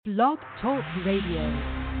Blog Talk Radio.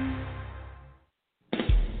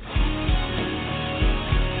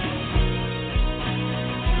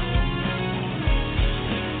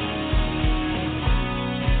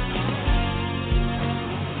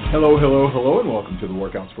 Hello, and welcome to the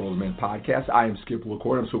Workouts for Older Men podcast. I am Skip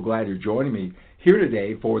LaCour. I'm so glad you're joining me here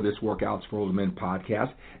today for this Workouts for Older Men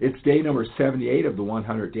podcast. It's day number 78 of the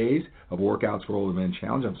 100 Days of Workouts for Older Men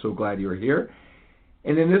Challenge. I'm so glad you're here.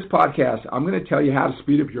 And in this podcast, I'm going to tell you how to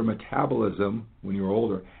speed up your metabolism when you're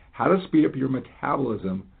older. How to speed up your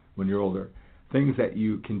metabolism when you're older. Things that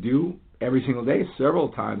you can do every single day, several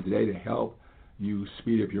times a day to help you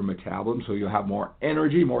speed up your metabolism so you'll have more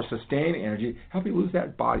energy, more sustained energy, help you lose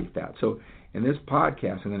that body fat. So in this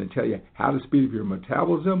podcast, I'm going to tell you how to speed up your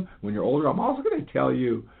metabolism when you're older. I'm also going to tell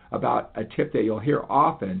you about a tip that you'll hear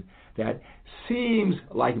often that seems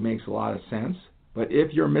like it makes a lot of sense, but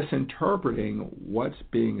if you're misinterpreting what's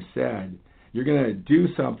being said, you're going to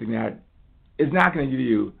do something that is not going to give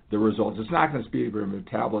you the results. It's not going to speed up your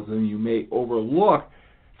metabolism. You may overlook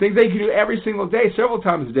things that you can do every single day, several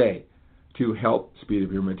times a day, to help speed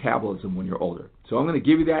up your metabolism when you're older. So I'm going to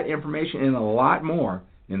give you that information and a lot more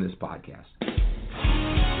in this podcast.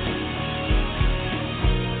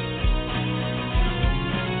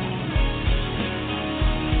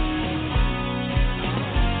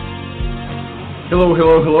 Hello,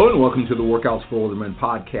 and welcome to the Workouts for Older Men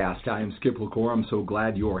podcast. I am Skip LaCour. I'm so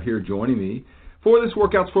glad you are here joining me for this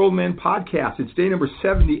Workouts for Older Men podcast. It's day number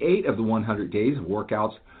 78 of the 100 Days of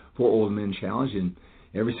Workouts for Older Men Challenge, and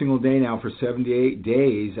every single day now for 78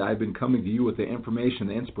 days, I've been coming to you with the information,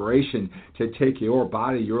 the inspiration to take your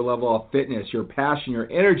body, your level of fitness, your passion,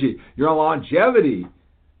 your energy, your longevity,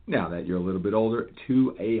 now that you're a little bit older,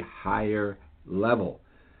 to a higher level.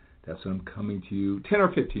 That's what I'm coming to you 10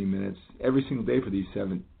 or 15 minutes every single day for these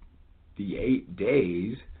 78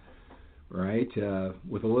 days, right,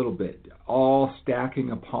 with a little bit, all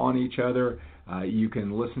stacking upon each other. You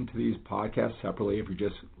can listen to these podcasts separately if you're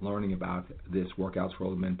just learning about this Workouts for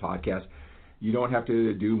Older Men podcast. You don't have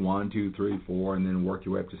to do 1, 2, 3, 4, and then work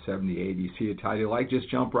your way up to 78. You see a title you like, just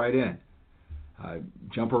jump right in.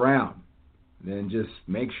 Jump around. Then just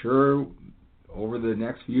make sure over the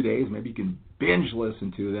next few days, maybe you can binge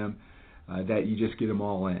listen to them, that you just get them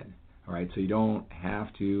all in. All right, so you don't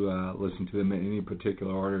have to listen to them in any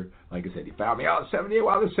particular order. Like I said, you found me out at 78.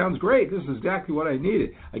 Wow, this sounds great. This is exactly what I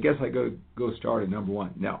needed. I guess I go start at number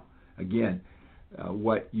 1. No, again,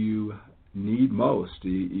 what you need most,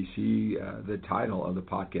 you see the title of the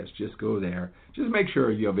podcast. Just go there. Just make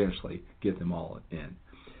sure you eventually get them all in.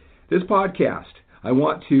 This podcast, I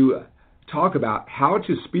want to talk about how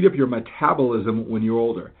to speed up your metabolism when you're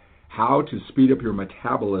older. How to speed up your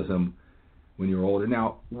metabolism when you're older.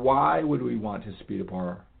 Now, why would we want to speed up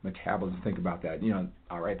our metabolism? Think about that.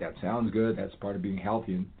 All right, that sounds good. That's part of being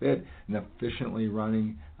healthy and fit, and efficiently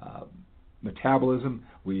running metabolism.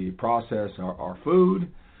 We process our food.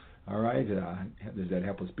 All right, does that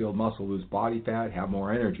help us build muscle, lose body fat, have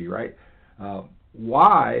more energy, right?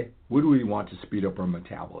 Why would we want to speed up our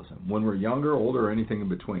metabolism when we're younger, older, or anything in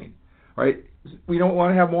between? Right? We don't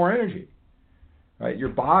want to have more energy. Right? Your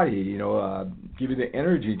body, give you the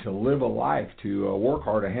energy to live a life, to work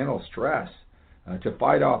hard, to handle stress, to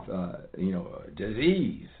fight off,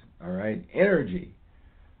 disease. All right, energy.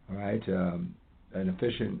 All right, an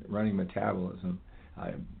efficient running metabolism,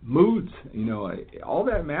 moods. All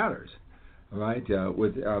that matters. All right,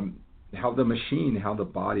 with how the machine, how the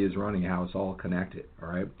body is running, how it's all connected. All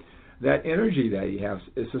right. That energy that you have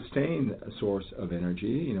is a sustained source of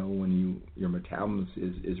energy. When your metabolism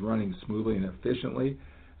is running smoothly and efficiently,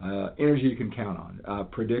 energy you can count on,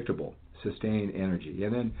 predictable, sustained energy.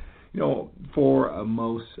 And then, for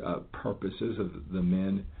most purposes of the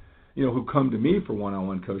men, who come to me for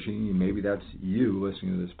one-on-one coaching, and maybe that's you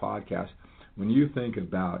listening to this podcast, when you think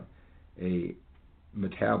about a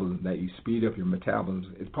metabolism, that you speed up your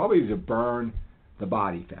metabolism, it's probably to burn the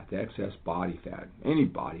body fat, the excess body fat, any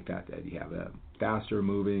body fat that you have, a faster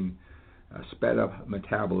moving, sped up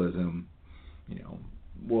metabolism,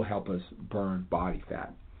 will help us burn body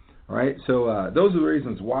fat. All right, so those are the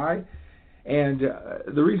reasons why, and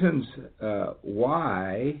the reasons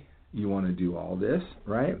why you want to do all this,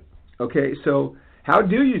 right? Okay, so how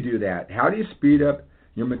do you do that? How do you speed up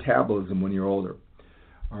your metabolism when you're older?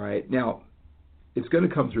 All right, now it's going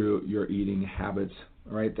to come through your eating habits.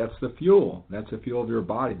 All right, that's the fuel. That's the fuel of your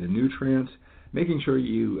body, the nutrients. Making sure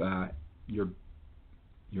your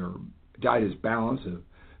diet is balanced of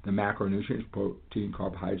the macronutrients, protein,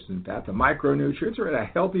 carbohydrates, and fat. The micronutrients are in a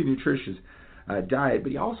healthy, nutritious diet,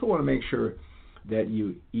 but you also want to make sure that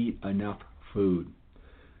you eat enough food.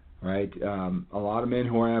 right? A lot of men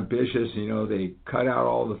who are ambitious, they cut out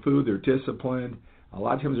all the food. They're disciplined. A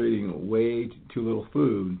lot of times they're eating way too little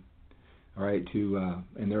food, all right?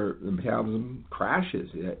 And their metabolism crashes,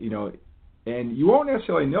 and you won't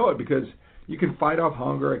necessarily know it because you can fight off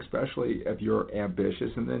hunger, especially if you're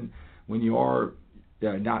ambitious. And then when you are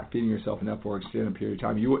not feeding yourself enough for an extended period of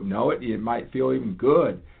time, you wouldn't know it. It might feel even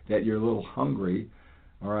good that you're a little hungry,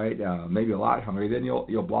 all right, maybe a lot hungry. Then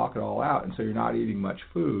you'll block it all out, and so you're not eating much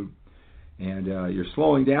food, and you're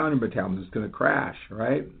slowing down your metabolism. It's going to crash,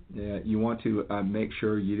 right? You want to make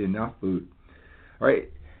sure you eat enough food, all right?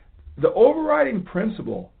 The overriding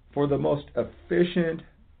principle for the most efficient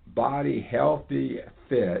body, healthy,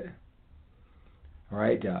 fit, all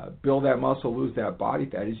right, build that muscle, lose that body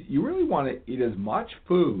fat, is you really want to eat as much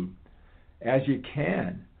food as you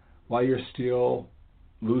can while you're still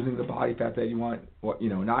losing the body fat that you want,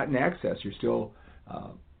 not in excess. You're still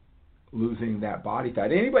losing that body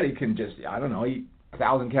fat. Anybody can just, eat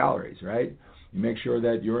 1,000 calories, right? You make sure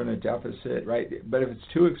that you're in a deficit, right? But if it's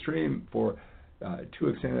too extreme for too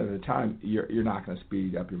extended at a time, you're not going to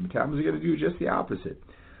speed up your metabolism. You're going to do just the opposite.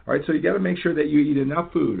 All right, so you got to make sure that you eat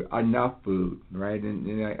enough food, right?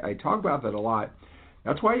 And I talk about that a lot.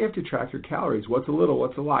 That's why you have to track your calories. What's a little,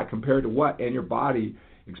 what's a lot, compared to what? And your body,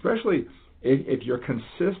 especially if you're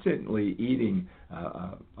consistently eating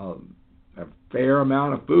a fair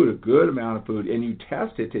amount of food, a good amount of food, and you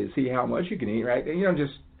test it to see how much you can eat, right? And you don't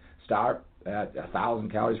just start at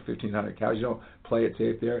 1,000 calories, 1,500 calories. You don't play it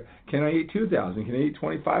safe there. Can I eat 2,000? Can I eat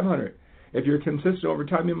 2,500? If you're consistent over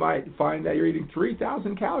time, you might find that you're eating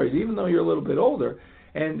 3,000 calories, even though you're a little bit older,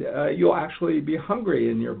 and you'll actually be hungry,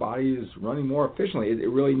 and your body is running more efficiently. It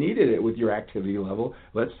really needed it with your activity level,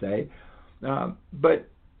 let's say, but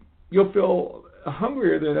you'll feel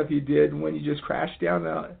hungrier than if you did when you just crashed down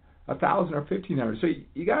to 1,000 or 1,500. So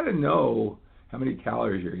you got to know how many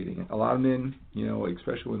calories you're eating. A lot of men,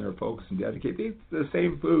 especially when they're focused and dedicated, they eat the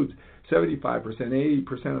same foods 75%,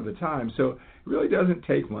 80% of the time. So it really doesn't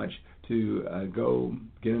take much to go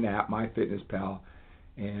get an app, MyFitnessPal,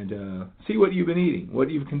 and see what you've been eating, what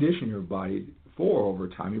you've conditioned your body for over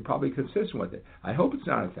time. You're probably consistent with it. I hope it's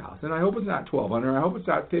not 1,000. I hope it's not 1,200. I hope it's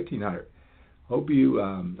not 1,500. Hope you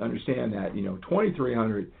understand that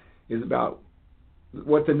 2,300 is about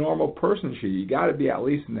what the normal person should eat. You got to be at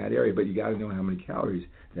least in that area, but you got to know how many calories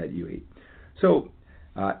that you eat. So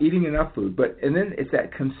eating enough food, and then it's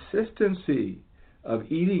that consistency of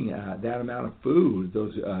eating that amount of food,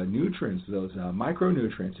 those nutrients, those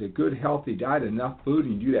micronutrients, a good healthy diet, enough food,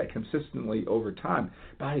 and you do that consistently over time.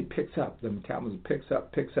 Body picks up, the metabolism picks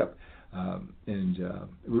up, and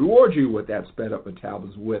rewards you with that sped up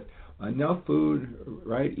metabolism with enough food,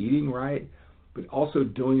 right, eating right, but also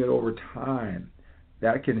doing it over time.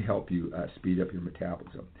 That can help you speed up your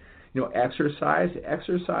metabolism. Exercise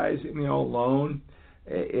alone,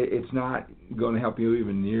 it's not going to help you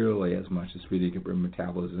even nearly as much as speeding up your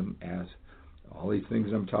metabolism as all these things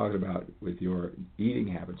I'm talking about with your eating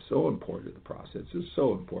habits. So important to the process. It's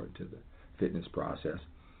so important to the fitness process,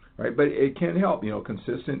 right? But it can help,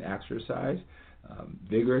 consistent exercise,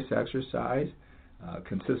 vigorous exercise,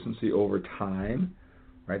 consistency over time,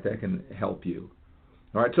 right? That can help you.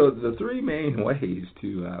 All right, so the three main ways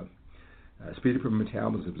to speed up your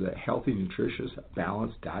metabolism is a healthy, nutritious,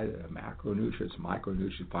 balanced diet, macronutrients,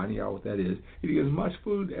 micronutrients, finding out what that is, eating as much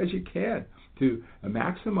food as you can to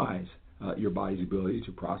maximize your body's ability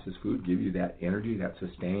to process food, give you that energy, that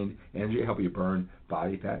sustained energy, help you burn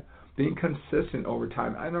body fat, being consistent over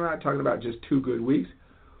time. I'm not talking about just 2 good weeks.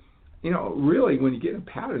 Really, when you get in a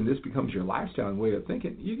pattern, this becomes your lifestyle and way of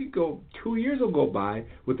thinking. You could go 2 years will go by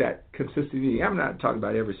with that consistent eating. I'm not talking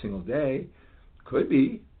about every single day. Could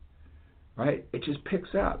be, right? It just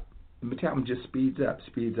picks up. The metabolism just speeds up,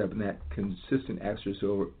 and that consistent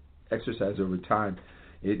exercise over time,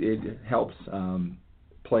 it helps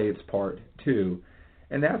play its part too,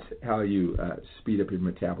 and that's how you speed up your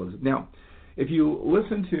metabolism. Now, if you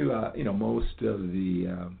listen to most of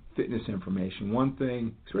the fitness information, one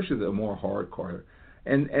thing, especially the more hardcore,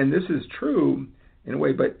 and this is true in a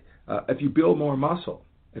way, but if you build more muscle,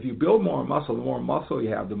 the more muscle you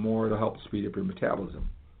have, the more it'll help speed up your metabolism.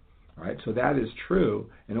 All right, so that is true,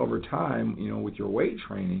 and over time, with your weight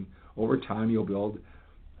training, over time you'll build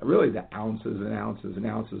really the ounces and ounces and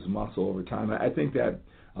ounces of muscle over time. I think that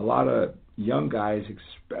a lot of young guys,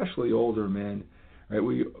 especially older men, right,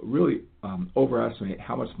 we really overestimate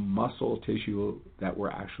how much muscle tissue that we're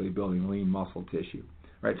actually building, lean muscle tissue.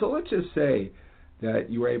 Right, so let's just say that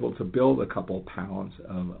you were able to build a couple pounds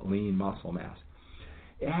of lean muscle mass.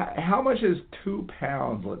 How much is 2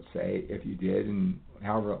 pounds, let's say, if you did in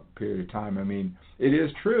however period of time? I mean, it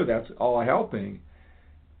is true that's all helping,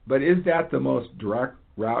 But is that the most direct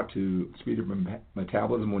route to speed up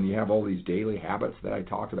metabolism when you have all these daily habits that I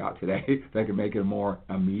talked about today that can make it a more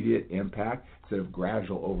immediate impact instead of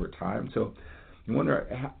gradual over time? So you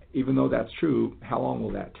wonder, even though that's true, how long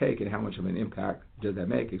will that take and how much of an impact does that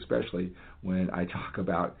make, especially when I talk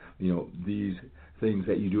about, these things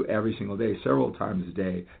that you do every single day, several times a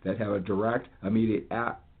day, that have a direct, immediate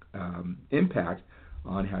impact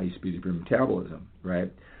on how you speed up your metabolism,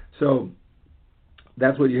 right? So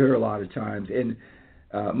that's what you hear a lot of times. And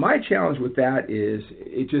my challenge with that is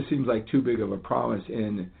it just seems like too big of a promise.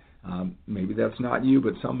 And maybe that's not you,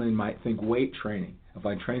 but someone might think weight training. If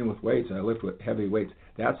I train with weights and I lift with heavy weights,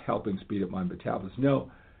 that's helping speed up my metabolism.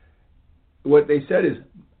 No. What they said is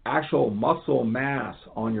actual muscle mass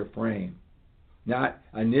on your frame, not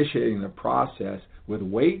initiating the process with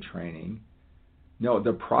weight training. No,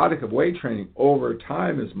 the product of weight training over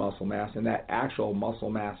time is muscle mass, and that actual muscle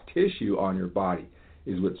mass tissue on your body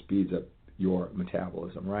is what speeds up your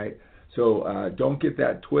metabolism, right? So don't get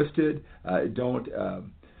that twisted. Don't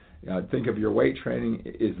think of your weight training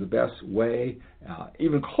is the best way,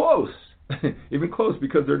 even close,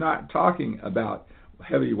 because they're not talking about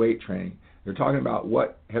heavy weight training. They're talking about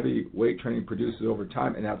what heavy weight training produces over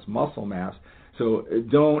time, and that's muscle mass. So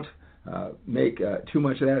don't make too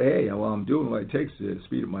much of that. Hey, well, I'm doing what it takes to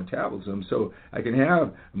speed up my metabolism so I can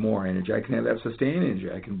have more energy. I can have that sustained energy.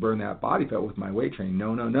 I can burn that body fat with my weight training.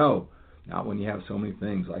 No. Not when you have so many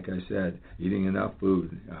things, like I said, eating enough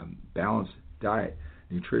food, balanced diet,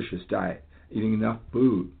 nutritious diet, eating enough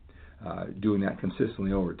food, doing that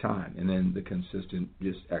consistently over time, and then the consistent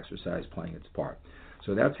just exercise playing its part.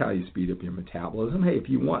 So that's how you speed up your metabolism. Hey, if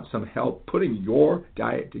you want some help putting your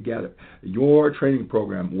diet together, your training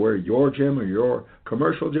program, where your gym or your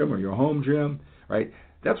commercial gym or your home gym, right?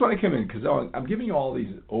 That's when I come in, because I'm giving you all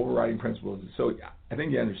these overriding principles. So I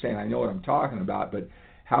think you understand. I know what I'm talking about, but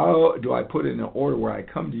how do I put it in an order where I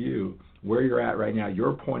come to you where you're at right now,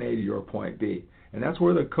 your point A to your point B? And that's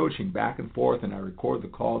where the coaching back and forth, and I record the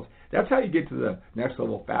calls. That's how you get to the next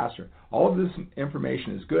level faster. All of this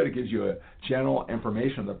information is good. It gives you a general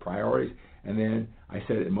information of the priorities, and then I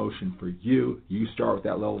set it in motion for you. You start with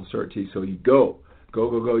that level of certainty, so you go.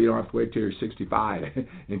 You don't have to wait till you're 65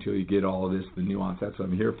 until you get all of this, the nuance. That's what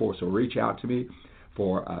I'm here for. So reach out to me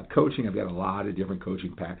for coaching. I've got a lot of different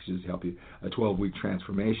coaching packages to help you. A 12-week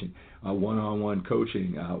transformation, one-on-one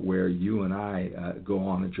coaching where you and I go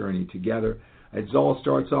on a journey together. It all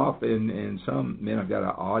starts off in some, I've got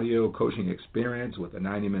an audio coaching experience with a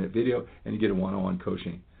 90-minute video, and you get a one-on-one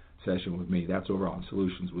coaching session with me. That's over on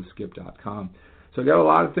solutionswithskip.com. So I've got a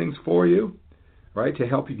lot of things for you, right, to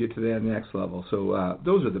help you get to that next level. So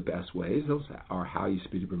those are the best ways. Those are how you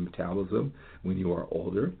speed up your metabolism when you are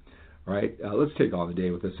older, right? Let's take on the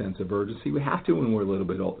day with a sense of urgency. We have to when we're a little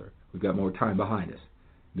bit older. We've got more time behind us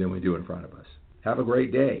than we do in front of us. Have a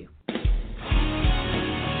great day.